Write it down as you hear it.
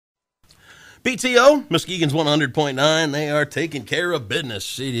PTO, Muskegon's 100.9. They are taking care of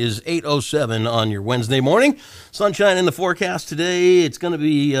business. It is 8:07 on your Wednesday morning. Sunshine in the forecast today. It's going to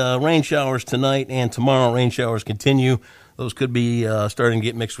be rain showers tonight and tomorrow. Rain showers continue. Those could be starting to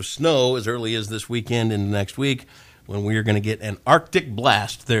get mixed with snow as early as this weekend and next week when we are going to get an Arctic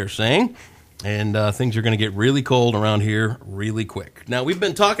blast, they're saying. And things are going to get really cold around here really quick. Now, we've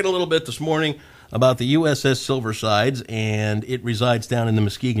been talking a little bit this morning about the USS Silversides, and it resides down in the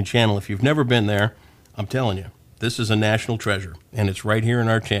Muskegon Channel. If you've never been there, I'm telling you, this is a national treasure, and it's right here in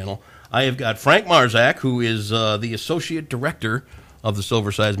our channel. I have got Frank Marzak, who is the Associate Director of the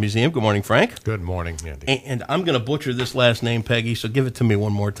Silversides Museum. Good morning, Frank. Good morning, Andy. And I'm going to butcher this last name, Peggy, so give it to me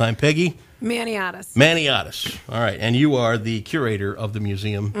one more time. Peggy? Maniotis. Maniotis. All right, and you are the curator of the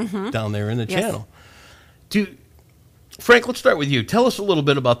museum down there in the channel. Frank, let's start with you. Tell us a little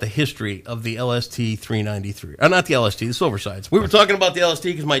bit about the history of the LST 393. Not the LST, the Silversides. We were talking about the LST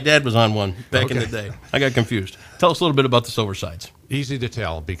because my dad was on one back in the day. I got confused. Tell us a little bit about the Silversides. Easy to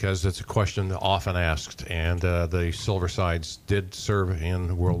tell because it's a question often asked. And the Silversides did serve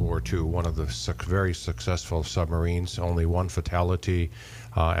in World War II, one of the very successful submarines. Only one fatality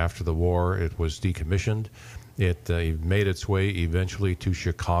after the war. It was decommissioned. It made its way eventually to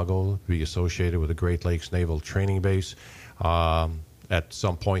Chicago, to be associated with the Great Lakes Naval Training Base. At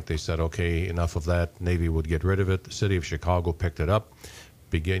some point, they said, okay, enough of that. Navy would get rid of it. The city of Chicago picked it up,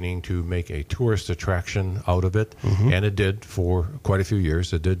 beginning to make a tourist attraction out of it. And it did for quite a few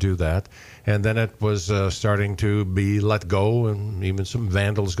years. It did do that. And then it was starting to be let go, and even some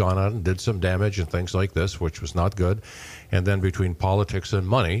vandals gone out and did some damage and things like this, which was not good. And then between politics and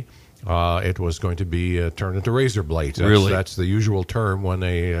money, it was going to be turned into razor blades. That's the usual term when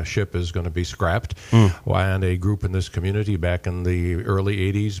a ship is going to be scrapped. And a group in this community back in the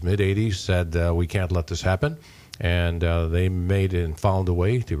early 80s, mid-80s, said, we can't let this happen. And they made and found a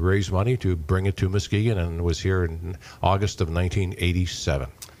way to raise money to bring it to Muskegon, and it was here in August of 1987.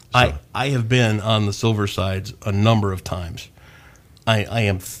 So. I have been on the Silversides a number of times. I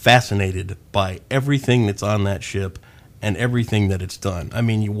am fascinated by everything that's on that ship and everything that it's done. I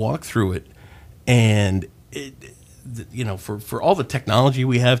mean, you walk through it, and for all the technology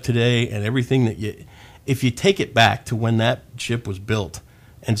we have today and everything if you take it back to when that ship was built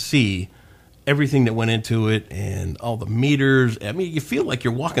and see everything that went into it and all the meters, I mean, you feel like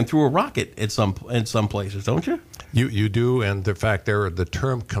you're walking through a rocket in some places, don't you? You do, and the fact the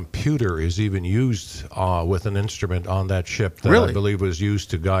term computer is even used with an instrument on that ship that I believe was used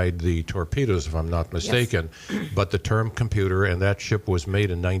to guide the torpedoes, if I'm not mistaken. Yes. But the term computer, and that ship was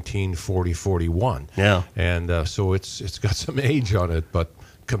made in 1940-41. Yeah. And so it's got some age on it, but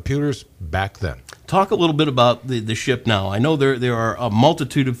computers back then. Talk a little bit about the ship now. I know there are a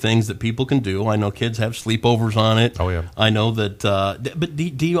multitude of things that people can do. I know kids have sleepovers on it. Oh, yeah. I know that. But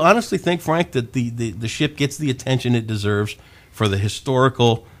do you honestly think, Frank, that the ship gets the attention it deserves for the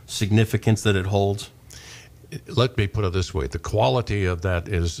historical significance that it holds? Let me put it this way. The quality of that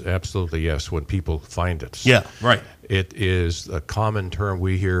is absolutely yes when people find it. Yeah, right. It is a common term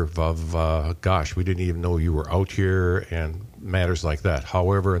we hear of, gosh, we didn't even know you were out here, and matters like that.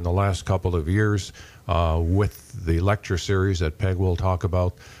 However, in the last couple of years, with the lecture series that Peg will talk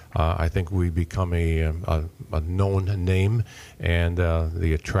about, I think we become a known name, and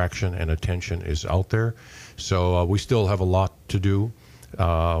the attraction and attention is out there. So we still have a lot to do.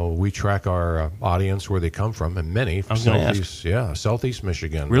 We track our audience where they come from, and many from Southeast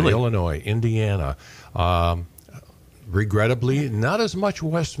Michigan, Illinois, Indiana. Regrettably, not as much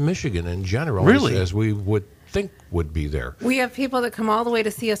West Michigan in general as we would think would be there. We have people that come all the way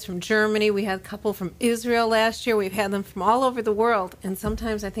to see us from Germany. We had a couple from Israel last year. We've had them from all over the world, and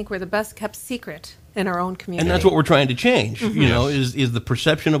sometimes I think we're the best kept secret in our own community. And that's what we're trying to change. You know, is the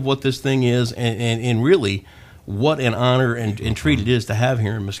perception of what this thing is, and really what an honor and treat it is to have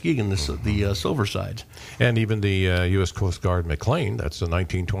here in Muskegon, the Silversides. And even the U.S. Coast Guard McLean, that's the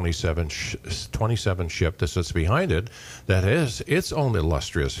 1927 ship that sits behind it, that has its own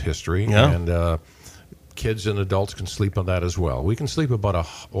illustrious history. Yeah. And kids and adults can sleep on that as well. We can sleep about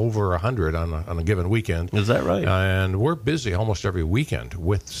over 100 on a given weekend. Is that right? And we're busy almost every weekend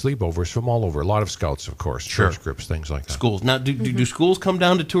with sleepovers from all over. A lot of scouts, of course, church groups, things like that. Schools. Now, do schools come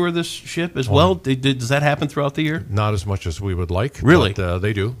down to tour this ship as well? Does that happen throughout the year? Not as much as we would like. Really? But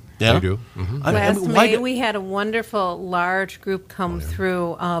they do. Yeah? They do. Last May, we had a wonderful large group come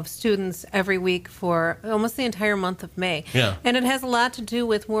through of students every week for almost the entire month of May. Yeah. And it has a lot to do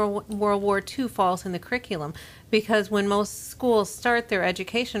with World War II falls in the curriculum, because when most schools start their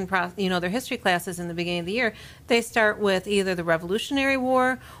education, their history classes in the beginning of the year, they start with either the Revolutionary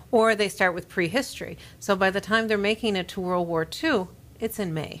War or they start with prehistory. So by the time they're making it to World War II, it's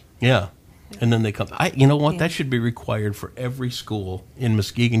in May. Yeah. And then they come. You know what? Yeah. That should be required for every school in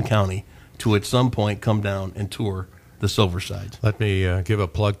Muskegon County to at some point come down and tour the Silversides. Let me give a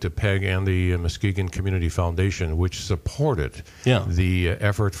plug to PEG and the Muskegon Community Foundation, which supported the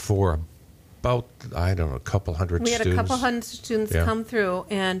effort for about, I don't know, a couple hundred We had students. a couple hundred students Yeah. come through,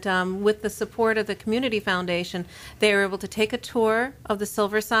 and with the support of the Community Foundation, they were able to take a tour of the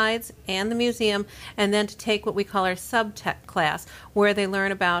Silversides and the museum, and then to take what we call our sub-tech class, where they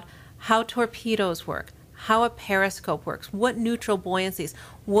learn about how torpedoes work, how a periscope works, what neutral buoyancies,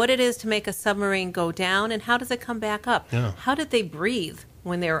 what it is to make a submarine go down, and how does it come back up? Yeah. How did they breathe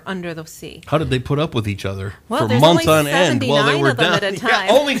when they were under the sea? How did they put up with each other Well, for there's months only on end while they 79 were of them down? at a Yeah,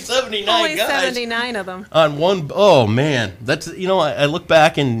 time. only 79 Only guys 79 of them. on one. Oh man, that's I look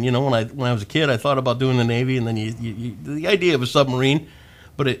back and when I was a kid, I thought about doing the Navy, and then you the idea of a submarine.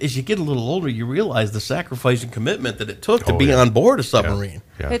 But as you get a little older, you realize the sacrifice and commitment that it took to be on board a submarine.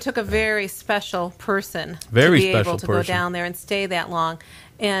 Yeah. It took a very special person Very to be special able to go person. down there and stay that long.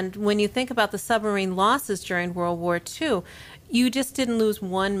 And when you think about the submarine losses during World War II, you just didn't lose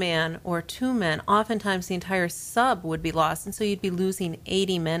one man or two men. Oftentimes the entire sub would be lost, and so you'd be losing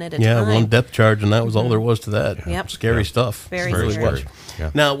 80 men at a Yeah, time. one depth charge, and that was all there was to that. Yep. Scary stuff. Very It really scary. was.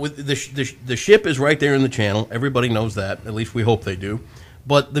 Yeah. Now, with the ship is right there in the channel. Everybody knows that. At least we hope they do.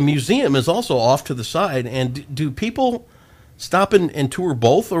 But the museum is also off to the side. And do people stop and tour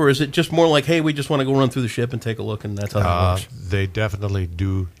both, or is it just more like, hey, we just want to go run through the ship and take a look, and that's how that works? They definitely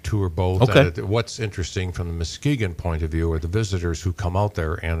do tour both. Okay. What's interesting from the Muskegon point of view are the visitors who come out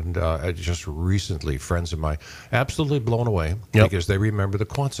there, and just recently, friends of mine, absolutely blown away because they remember the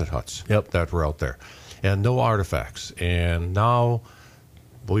Quonset huts that were out there, and no artifacts. And now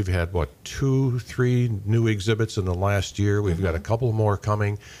we've had, 2-3 new exhibits in the last year. We've got a couple more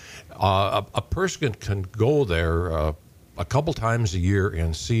coming. A person can go there a couple times a year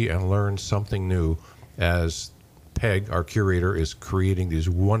and see and learn something new as Peg, our curator, is creating these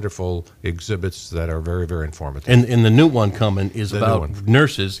wonderful exhibits that are very, very informative. And the new one coming is about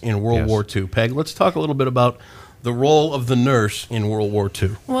nurses in World War II. Peg, let's talk a little bit about the role of the nurse in World War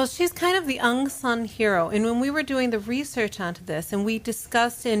II. Well, she's kind of the unsung hero. And when we were doing the research onto this, and we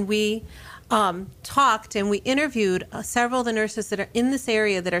discussed and we talked and we interviewed several of the nurses that are in this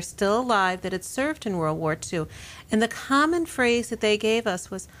area that are still alive that had served in World War II. And the common phrase that they gave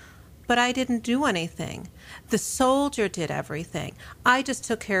us was, but I didn't do anything. The soldier did everything. I just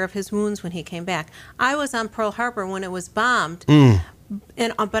took care of his wounds when he came back. I was on Pearl Harbor when it was bombed,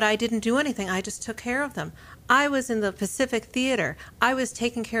 but I didn't do anything. I just took care of them. I was in the Pacific Theater. I was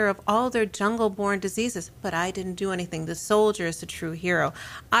taking care of all their jungle-borne diseases, but I didn't do anything. The soldier is the true hero.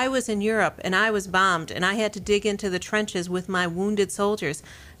 I was in Europe, and I was bombed, and I had to dig into the trenches with my wounded soldiers.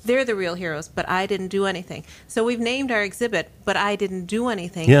 They're the real heroes, but I didn't do anything. So we've named our exhibit, but I didn't do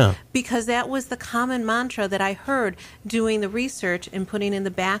anything, because that was the common mantra that I heard doing the research and putting in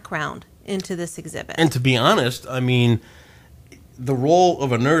the background into this exhibit. And to be honest, I mean, the role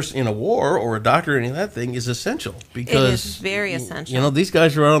of a nurse in a war or a doctor or any of that thing is essential, because it is very essential. These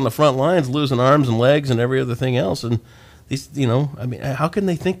guys are out on the front lines losing arms and legs and every other thing else, and these, I mean, how can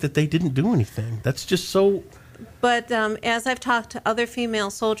they think that they didn't do anything? That's just so. But as I've talked to other female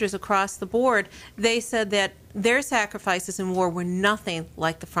soldiers across the board, they said that their sacrifices in war were nothing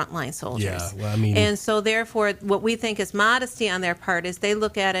like the frontline soldiers. Yeah, well, I mean, and so therefore, what we think is modesty on their part is they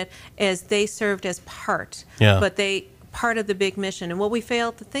look at it as they served as part, but they part of the big mission. And what we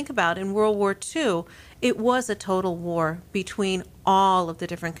failed to think about in World War II, it was a total war between all of the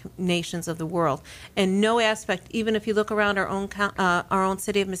different nations of the world. And no aspect, even if you look around our own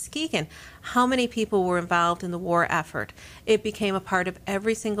city of Muskegon, how many people were involved in the war effort? It became a part of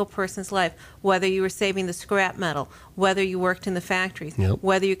every single person's life, whether you were saving the scrap metal, whether you worked in the factories,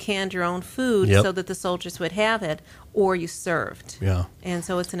 whether you canned your own food so that the soldiers would have it, or you served. Yeah. And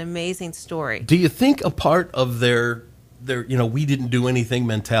so it's an amazing story. Do you think a part of their we didn't do anything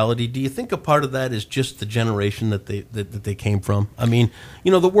mentality, do you think a part of that is just the generation that they came from? I mean,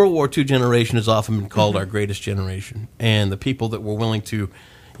 the World War II generation has often been called our greatest generation, and the people that were willing to,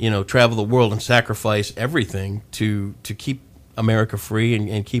 travel the world and sacrifice everything to keep America free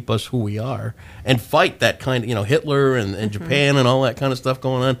and keep us who we are and fight that kind of, Hitler and Japan and all that kind of stuff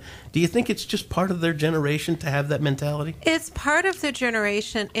going on. Do you think it's just part of their generation to have that mentality? It's part of their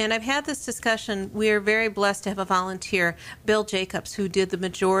generation, and I've had this discussion. We are very blessed to have a volunteer, Bill Jacobs, who did the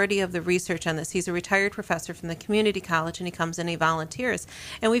majority of the research on this. He's a retired professor from the community college, and he comes in and he volunteers.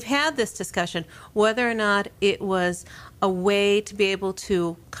 And we've had this discussion whether or not it was a way to be able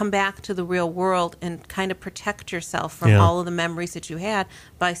to come back to the real world and kind of protect yourself from all of the memories that you had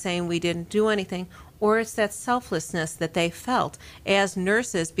by saying we didn't do anything, or it's that selflessness that they felt as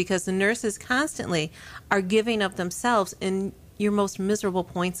nurses, because the nurses constantly are giving of themselves in your most miserable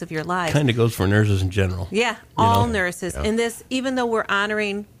points of your lives. Kind of goes for nurses in general. Yeah, all nurses. And this, even though we're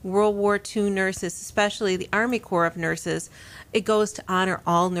honoring World War II nurses, especially the Army Corps of Nurses, it goes to honor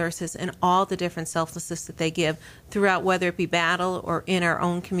all nurses and all the different selflessness that they give throughout, whether it be battle or in our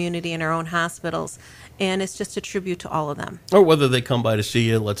own community, in our own hospitals. And it's just a tribute to all of them. Or whether they come by to see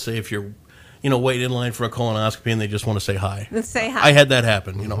you, let's say if you're waiting in line for a colonoscopy and they just want to say hi. Let's say hi. I had that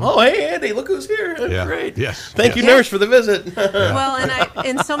happen. Oh, hey, Andy, look who's here. Yeah. Great. Yes. Thank you, nurse, for the visit. Well, and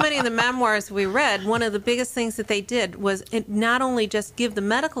in so many of the memoirs we read, one of the biggest things that they did was not only just give the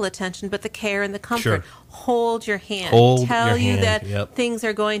medical attention, but the care and the comfort. Sure. Hold your hand. Tell your you hand. that things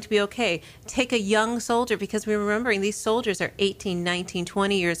are going to be okay. Take a young soldier, because we're remembering these soldiers are 18, 19,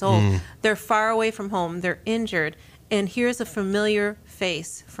 20 years old. They're far away from home. They're injured. And here's a familiar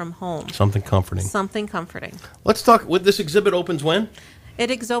face from home. Something comforting. Something comforting. Let's talk. This exhibit opens when?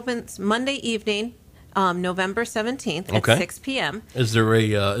 It opens Monday evening, November 17th at 6 p.m. Is there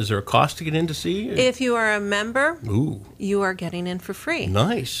a cost to get in to see? If you are a member, Ooh, you are getting in for free.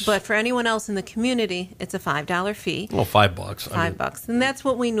 Nice. But for anyone else in the community, it's a $5 fee. Well, $5. $5. And that's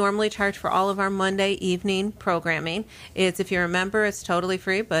what we normally charge for all of our Monday evening programming. It's, if you're a member, it's totally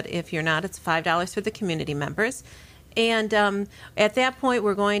free. But if you're not, it's $5 for the community members. And at that point,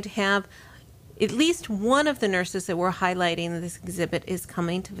 we're going to have at least one of the nurses that we're highlighting in this exhibit is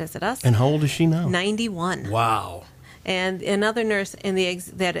coming to visit us. And how old is she now? 91. Wow. And another nurse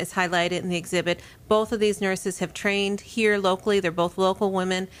that is highlighted in the exhibit, both of these nurses have trained here locally. They're both local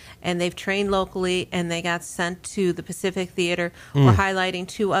women, and they've trained locally, and they got sent to the Pacific Theater. We're highlighting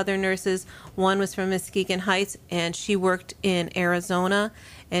two other nurses. One was from Muskegon Heights, and she worked in Arizona,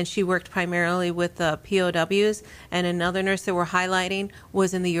 and she worked primarily with POWs. And another nurse that we're highlighting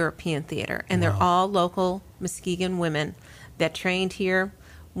was in the European Theater. And they're all local Muskegon women that trained here,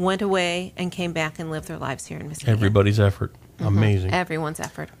 went away, and came back and lived their lives here in Muskegon. Everybody's effort. Amazing. Everyone's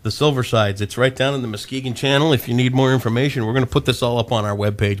effort. The Silversides. It's right down in the Muskegon channel. If you need more information, we're going to put this all up on our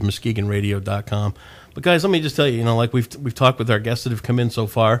webpage, muskegonradio.com. But guys, let me just tell you, like we've talked with our guests that have come in so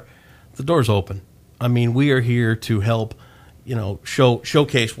far, the door's open. I mean, we are here to help,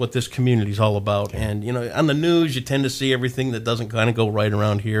 showcase what this community is all about. And, on the news, you tend to see everything that doesn't kind of go right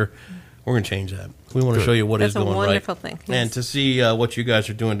around here. We're going to change that. We want to show you what is going right. That's a wonderful thing. Yes. And to see what you guys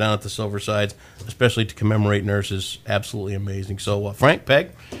are doing down at the Silversides, especially to commemorate nurses, absolutely amazing. So, Frank,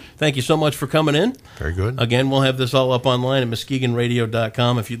 Peg, thank you so much for coming in. Very good. Again, we'll have this all up online at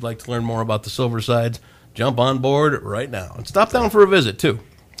muskegonradio.com. If you'd like to learn more about the Silversides, jump on board right now. And stop down for a visit, too.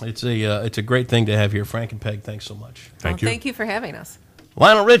 It's a great thing to have here. Frank and Peg, thanks so much. Thank you. Thank you for having us.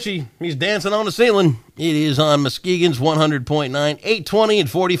 Lionel Richie, he's dancing on the ceiling. It is on Muskegon's 100.9, 820 and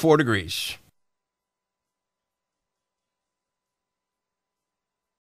 44 degrees.